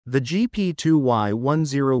The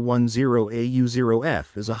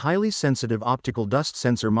GP2Y1010AU0F is a highly sensitive optical dust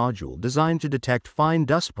sensor module designed to detect fine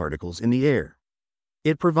dust particles in the air.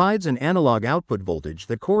 It provides an analog output voltage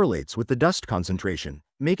that correlates with the dust concentration,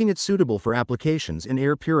 making it suitable for applications in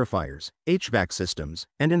air purifiers, HVAC systems,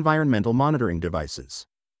 and environmental monitoring devices.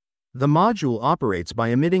 The module operates by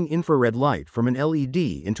emitting infrared light from an LED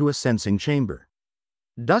into a sensing chamber.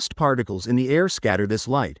 Dust particles in the air scatter this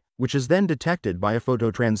light, which is then detected by a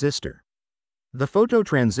phototransistor. The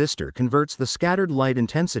phototransistor converts the scattered light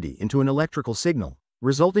intensity into an electrical signal,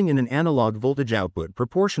 resulting in an analog voltage output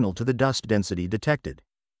proportional to the dust density detected.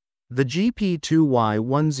 The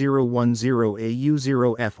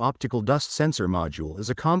GP2Y1010AU0F Optical Dust Sensor Module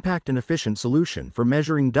is a compact and efficient solution for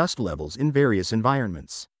measuring dust levels in various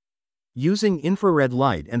environments. Using infrared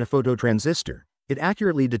light and a phototransistor, it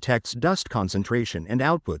accurately detects dust concentration and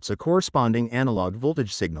outputs a corresponding analog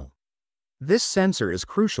voltage signal. This sensor is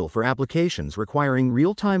crucial for applications requiring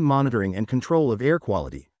real-time monitoring and control of air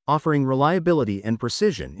quality, offering reliability and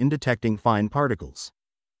precision in detecting fine particles.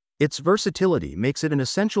 Its versatility makes it an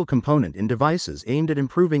essential component in devices aimed at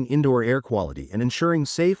improving indoor air quality and ensuring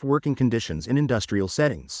safe working conditions in industrial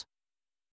settings.